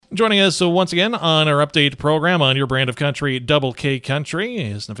Joining us once again on our update program on your brand of country, Double K Country,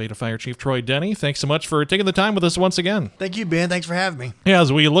 is Nevada Fire Chief Troy Denney. Thanks so much for taking the time with us once again. Thank you, Ben. Thanks for having me. Yeah,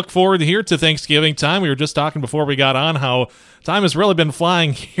 as we look forward here to Thanksgiving time, we were just talking before we got on how time has really been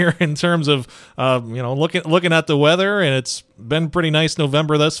flying here in terms of looking at the weather, and it's been pretty nice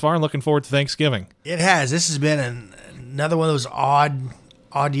November thus far. And looking forward to Thanksgiving. It has. This has been another one of those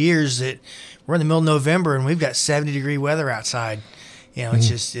odd years that we're in the middle of November and we've got 70-degree weather outside. You know, it's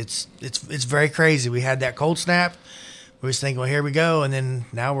just it's very crazy. We had that cold snap. We was thinking, well, here we go, and then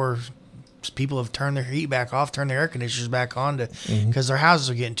now people have turned their heat back off, turned their air conditioners back on because their houses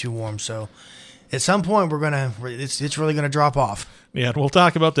are getting too warm. So at some point it's really gonna drop off. Yeah, we'll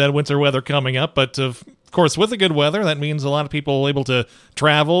talk about that winter weather coming up, but of course, with the good weather, that means a lot of people able to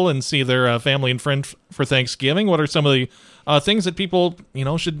travel and see their family and friends for Thanksgiving. What are some of the things that people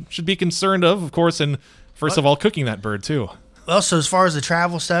should be concerned of course, and first of all, cooking that bird too? Well, so as far as the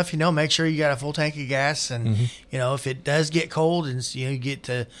travel stuff, make sure you got a full tank of gas, and if it does get cold, and you get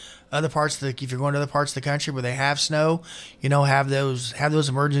to other parts if you're going to other parts of the country where they have snow, have those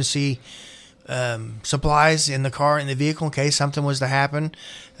emergency supplies in the car, in the vehicle, in case something was to happen.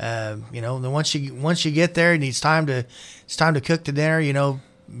 Then once you get there, it's time to cook the dinner.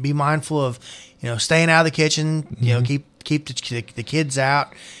 Be mindful of staying out of the kitchen. Keep the kids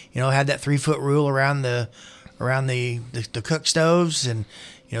out. Have that 3-foot rule around the cook stoves, and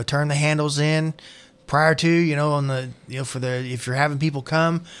turn the handles in prior to on the if you're having people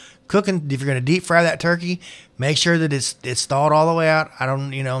come cooking. If you're going to deep fry that turkey, make sure that it's thawed all the way out.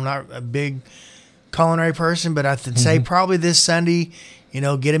 I'm not a big culinary person, but I would say probably this Sunday,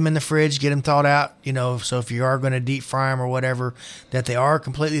 get them in the fridge, get them thawed out. So if you are going to deep fry them or whatever, that they are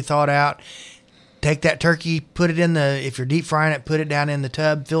completely thawed out. Take that turkey, put it if you're deep frying it, put it down in the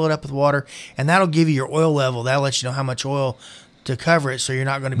tub, fill it up with water, and that'll give you your oil level. That'll let you know how much oil to cover it, so you're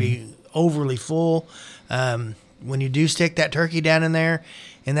not going to be overly full. When you do stick that turkey down in there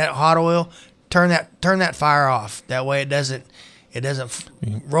in that hot oil, turn that fire off. That way it doesn't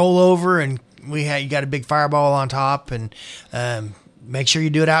roll over, and you got a big fireball on top. And make sure you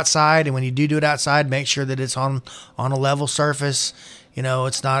do it outside. And when you do it outside, make sure that it's on a level surface.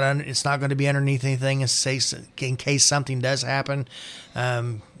 It's not going to be underneath anything in case something does happen.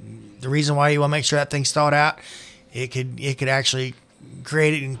 The reason why you want to make sure that thing's thawed out, it could actually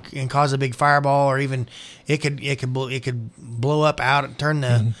create it and cause a big fireball, or even it could blow up out and turn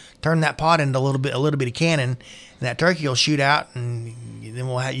that pot into a little bit of cannon, and that turkey will shoot out, and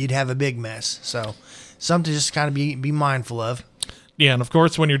then you'd have a big mess. So something to just kind of be mindful of. Yeah, and of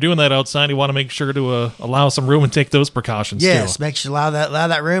course, when you're doing that outside, you want to make sure to allow some room and take those precautions. Yes, too. make sure allow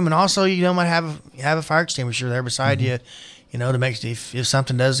that room, and also might have a fire extinguisher there beside you, to make if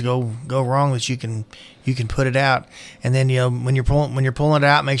something does go wrong, that you can put it out. And then when you're pulling it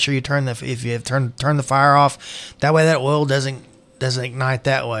out, make sure you turn the fire off. That way, that oil doesn't ignite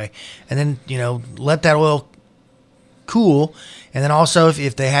that way. And then let that oil cool. And then also if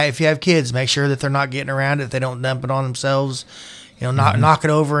you have kids, make sure that they're not getting around it. If they don't dump it on themselves. Knock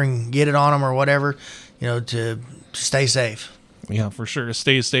it over and get it on them or whatever, to stay safe. Yeah, for sure.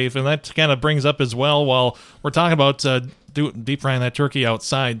 Stay safe. And that kind of brings up as well, while we're talking about deep frying that turkey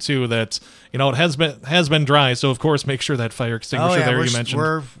outside too, that, it has been dry. So of course, make sure that fire extinguisher you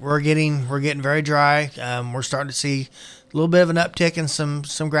mentioned. We're getting very dry. We're starting to see a little bit of an uptick in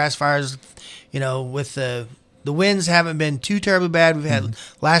some grass fires, with the winds haven't been too terribly bad. We've had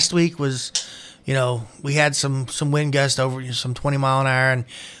last week was, we had some wind gusts over some 20 mile an hour,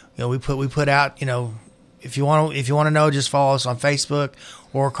 and we put out, if you want to know, just follow us on Facebook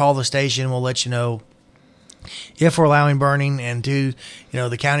or call the station. We'll let you know if we're allowing burning, and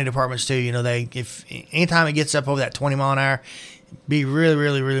the county departments too. If anytime it gets up over that 20 mile an hour, be really,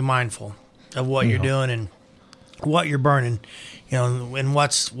 really, really mindful of what you're doing and what you're burning, and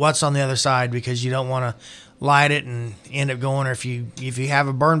what's on the other side, because you don't want to light it and end up going, or if you have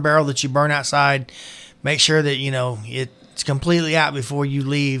a burn barrel that you burn outside, make sure that it's completely out before you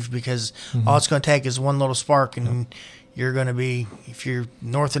leave, because all it's going to take is one little spark, and you're going to be, if you're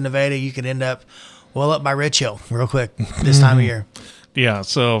north of Nevada, you could end up up by Rich Hill real quick this time of year. Yeah,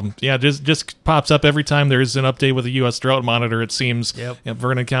 so just pops up every time there's an update with the U.S. Drought Monitor. It seems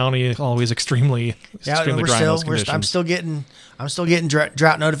Vernon County always extremely dry in those conditions. I'm still getting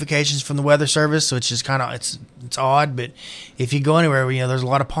drought notifications from the Weather Service, which is kind of it's odd. But if you go anywhere, there's a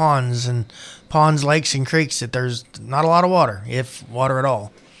lot of ponds, lakes, and creeks that there's not a lot of water, if water at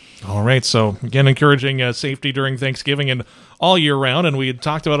all. All right, so again, encouraging safety during Thanksgiving and all year round. And we had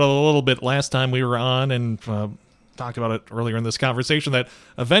talked about it a little bit last time we were on, and talked about it earlier in this conversation, that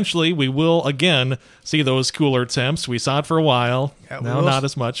eventually we will again see those cooler temps. We saw it for a while. Yeah, now not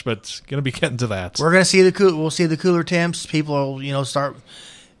as much, but going to be getting to that. We're going to see we'll see the cooler temps. People will, start.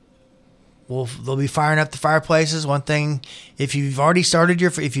 They'll be firing up the fireplaces. One thing, if you've already started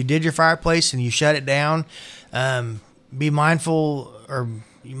if you did your fireplace and you shut it down, be mindful or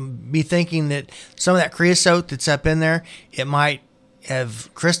be thinking that some of that creosote that's up in there, it might have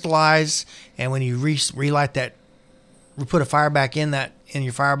crystallized, and when you relight that, put a fire back in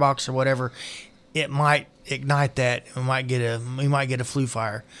your firebox or whatever, it might ignite that. We might get a flue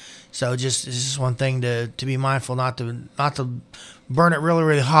fire. So it's just one thing to be mindful not to burn it really,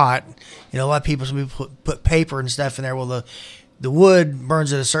 really hot. A lot of people put paper and stuff in there. Well, the wood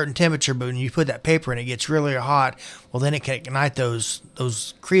burns at a certain temperature, but when you put that paper in, it gets really hot. Well, then it can ignite those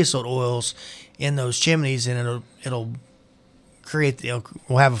creosote oils in those chimneys, and it'll create.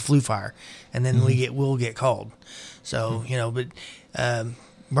 We'll have a flue fire, and then we'll get cold. So but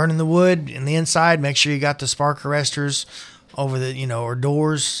burning the wood in the inside, make sure you got the spark arresters over the or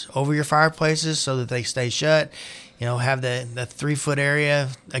doors over your fireplaces so that they stay shut. Have the 3-foot area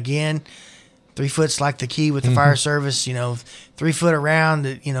again. 3 foot's like the key with the fire service. 3 foot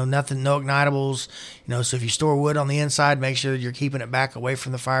around. Nothing, no ignitables. So if you store wood on the inside, make sure you're keeping it back away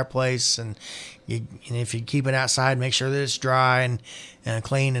from the fireplace, and if you keep it outside, make sure that it's dry and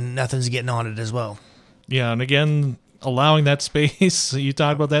clean and nothing's getting on it as well. Yeah, and again, allowing that space. You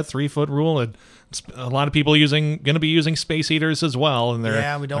talked about that 3-foot rule, and a lot of people going to be using space heaters as well in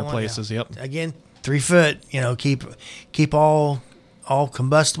their places. Yep. Again, 3 foot. Keep all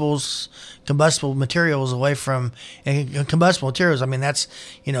combustible materials away from, and combustible materials. I mean, that's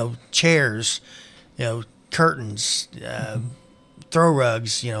chairs, curtains, throw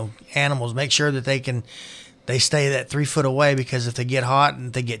rugs, animals. Make sure that they stay that 3 foot away, because if they get hot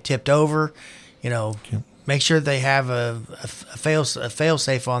and they get tipped over, make sure they have a fail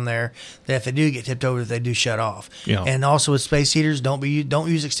safe on there that if they do get tipped over, they do shut off. Yeah. And also with space heaters, don't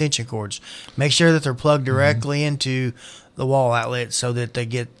use extension cords. Make sure that they're plugged directly into the wall outlet so that they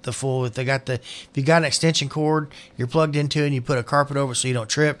get the full. If you got an extension cord, you're plugged into it, and you put a carpet over so you don't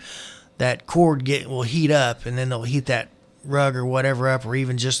trip, that cord will heat up, and then they'll heat that rug or whatever up, or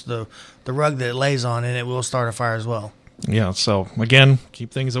even just the rug that it lays on, and it will start a fire as well. Yeah. So again,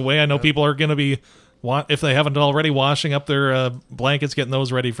 keep things away. I know people are going to be, if they haven't already, washing up their blankets, getting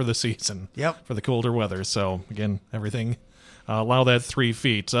those ready for the season. Yep. For the colder weather. So again, everything, allow that 3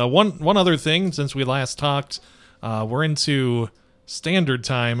 feet. One other thing, since we last talked, we're into standard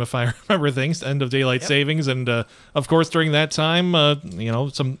time, if I remember things, end of daylight savings, and of course during that time,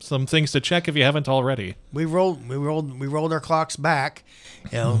 some things to check if you haven't already. We rolled our clocks back,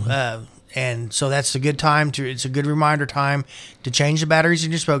 and so that's a good time it's a good reminder time to change the batteries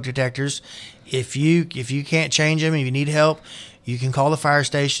in your smoke detectors. If you can't change them and you need help, you can call the fire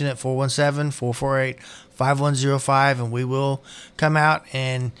station at 417-448-5105, and we will come out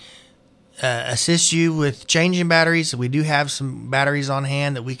and assist you with changing batteries. We do have some batteries on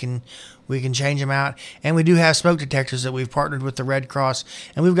hand that we can change them out, and we do have smoke detectors that we've partnered with the Red Cross,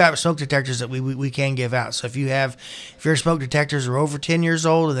 and we've got smoke detectors that we can give out. So if your smoke detectors are over 10 years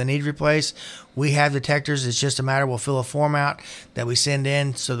old and they need replaced, we have detectors. It's just a matter, we'll fill a form out that we send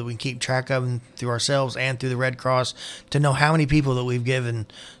in so that we can keep track of them through ourselves and through the Red Cross to know how many people that we've given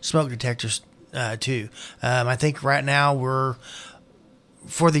smoke detectors to. I think right now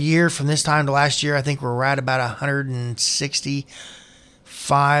for the year, from this time to last year, I think we're right about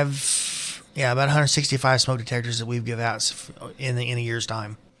 165 smoke detectors that we've given out in a year's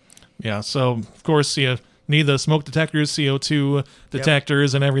time. Yeah, so of course you need the smoke detectors, CO2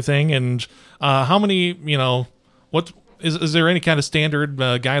 detectors, and everything. And how many? What is there any kind of standard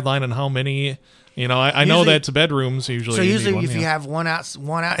guideline on how many? I know that's bedrooms usually. So usually, if you have one out,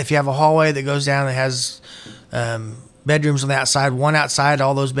 if you have a hallway that goes down that has bedrooms on the outside, one outside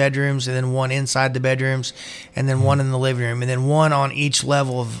all those bedrooms, and then one inside the bedrooms, and then one in the living room, and then one on each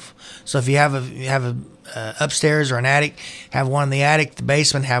level of. So if you have a upstairs or an attic, have one in the attic, the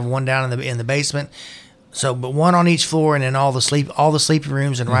basement, have one down in the basement. So, but one on each floor, and then all the sleeping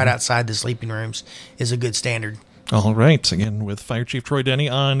rooms, and right outside the sleeping rooms is a good standard. All right. Again, with Fire Chief Troy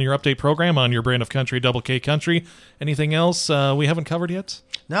Denney on your update program on your brand of country, Double K Country. Anything else we haven't covered yet?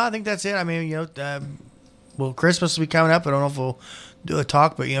 No, I think that's it. I mean, Christmas will be coming up. I don't know if we'll do a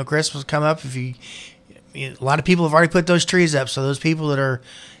talk, but Christmas will come up. A lot of people have already put those trees up. So those people that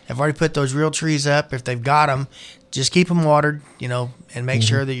have already put those real trees up, if they've got them, just keep them watered, and make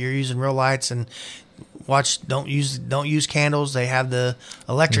sure that you're using real lights, and don't use candles. They have the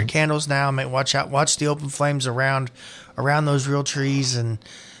electric candles now. Watch the open flames around those real trees, and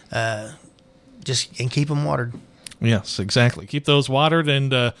keep them watered. Yes, exactly. Keep those watered.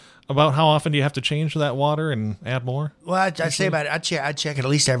 And about how often do you have to change that water and add more? Well, I'd say about it. I'd check it at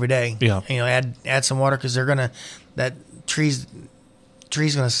least every day. Yeah. Add some water because that tree's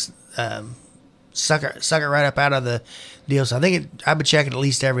gonna suck it right up out of the deal. So I think I would check it at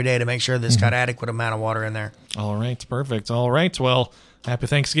least every day to make sure that it's got adequate amount of water in there. All right, perfect. All right, well, happy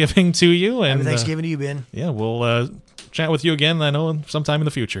Thanksgiving to you. And happy Thanksgiving to you, Ben. Yeah, we'll chat with you again, I know, sometime in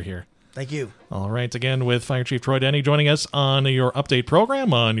the future here. Thank you. All right, again with Fire Chief Troy Denney joining us on your update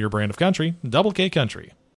program on your brand of country, Double K Country.